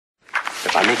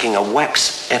by making a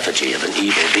wax effigy of an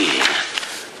evil being,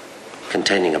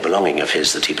 containing a belonging of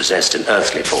his that he possessed in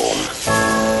earthly form.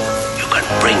 You can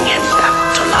bring him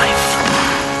back to life.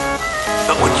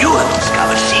 But what you have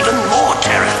discovered is even more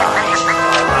terrifying.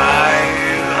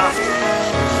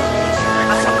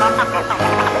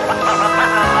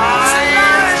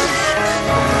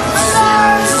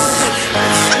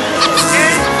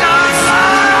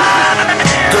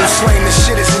 Slaine, this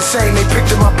shit is insane. They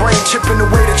picked at my brain, chipping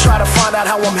away to try to find out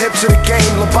how I'm hip to the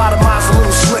game. Lobotomized, a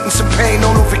little slit and some pain.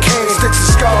 No Novocaine, sticks and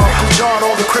skull, nickel jarred,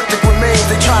 all the cryptic remains.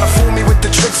 They try to fool me with the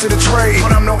tricks of the trade,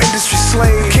 but I'm no industry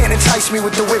slave. Can't entice me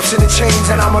with the whips and the chains,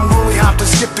 and I'm unruly, hop to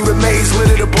skip through the maze. Lit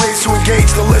it ablaze to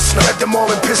engage the listener. Let them all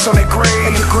and piss on their grave.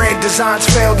 And your grand designs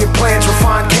fail, your plans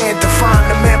refined. Can't define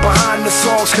the man behind the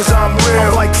songs, cause I'm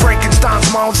real. I'm like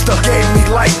Frankenstein's monster, gave me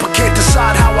life, but can't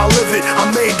decide how I live it.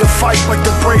 I'm made to fight like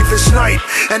the brave this night,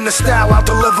 and the style I'll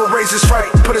deliver raises fright.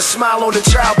 Put a smile on the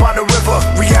child by the river.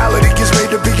 Reality is made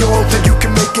to be your own, then you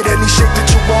can make it any shape that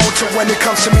you want. So when it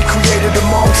comes to me, created a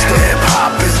monster.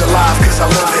 Hip-hop is alive cause I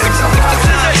live it.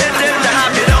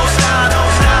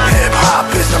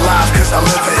 Hip-hop is alive cause I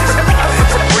live it.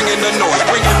 Bringing the noise,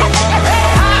 bringing the noise.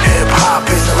 Hip-hop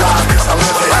is alive cause I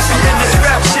live it. I be in this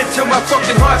rap shit till my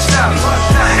fucking heart stops.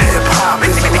 Hip-hop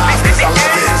is alive cause I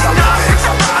live it.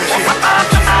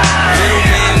 Little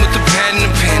man with the pad and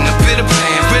the pen, a bit of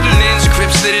plan. Riddling's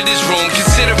crips lit in his room,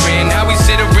 considering how we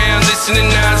sit around listening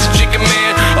to Nas and Chicken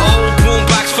Man. A whole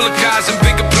boombox full of cars and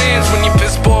bigger plans. When you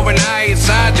piss poor and high, it's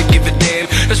hard to give a damn.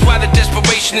 That's why the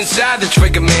desperation inside the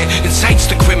trigger man incites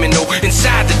the criminal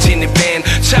inside the tinted van.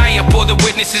 Tie up all the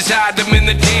witnesses, hide them in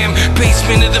the damn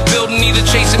basement of the building. Either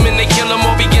chase him and they kill him,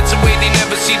 or he gets away, they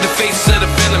never see the face of the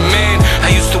villain. Man, I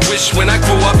used to wish when I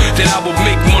grew up that I would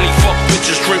make money, fuck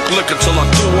bitches, drink liquor till I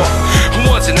threw up.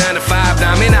 Who wants a 9 to 5?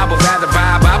 Now, I mean, I would rather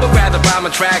vibe. I would rather buy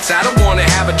my tracks. I don't wanna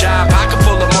have a job, pocket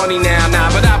full of money now,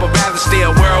 but I would rather stay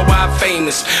worldwide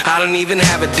famous. I don't even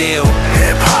have a deal.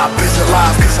 Hip-hop is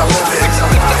alive cause I live it.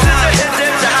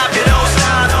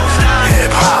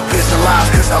 Hip-hop is alive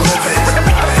cause I live it.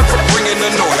 Bringing the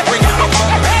noise, bringing the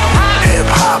noise.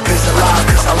 Hip-hop is alive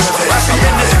cause I live it. I be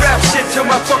in this rap shit till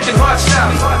my fucking heart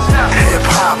stops.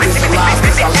 Hip-hop is alive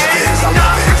cause I live it.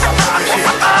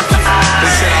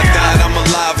 They said I died, I'm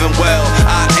alive and well.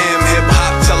 I am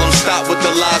hip-hop, tell them stop with the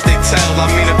lies they tell. I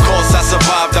mean, of course I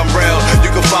survived, I'm real.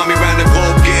 You can find me round the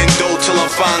globe getting dough till I'm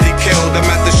finally killed. I'm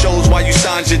at the shows while you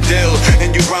signed your deal,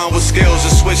 and you rhyme with skills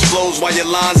and switch flows while your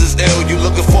lines is ill. You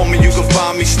looking for me, you can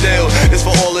find me still. It's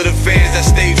for all of the fans that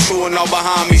stay true and all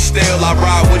behind me still. I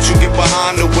ride with you, get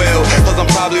behind the wheel, cause I'm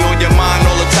probably on your mind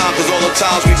all the time. Cause all the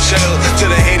times we chill,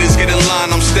 till the haters get in line,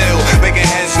 I'm still making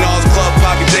heads, Nas, club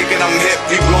pop. You thinking I'm hip,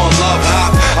 you gon' love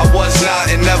hop. I was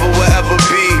not and never will ever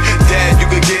be dead. You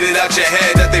could get it out your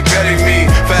head that they bury me.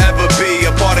 Forever be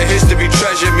a part of history,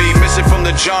 treasure me. Missing from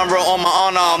the genre, on my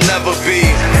honor, I'll never be.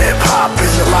 Hip-hop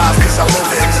is alive cause I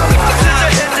live it.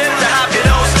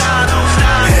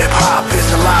 Hip-hop is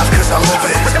alive cause I live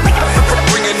it.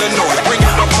 Bringing the noise,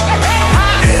 bringing the noise.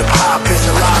 Hip-hop is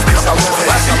alive cause I live it.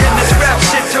 I be in this rap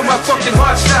shit till my fucking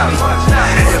heart stops.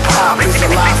 Hip-hop is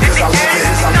alive cause I live it.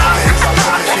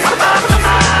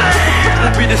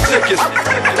 We'll be the sickest.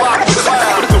 Nobody's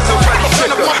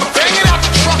sicker. Bang it out the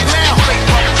truck now.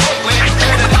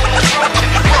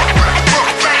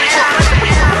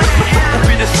 We'll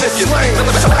be the sickest.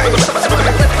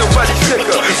 Nobody's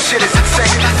sicker. This shit is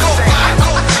insane.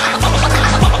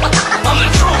 I'm the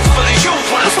truth for the youth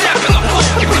when I step in the pool.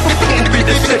 We'll be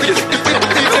the sickest.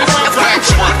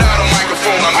 Waxwork out on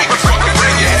microphone. I make you fucking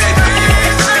bang your head.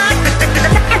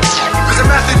 There's a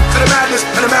method to the madness,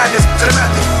 to the madness, to the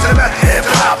method, to the method.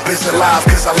 Hip-hop is alive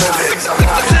cause I live it.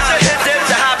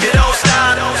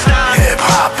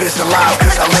 Hip-hop is alive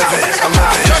cause I live it.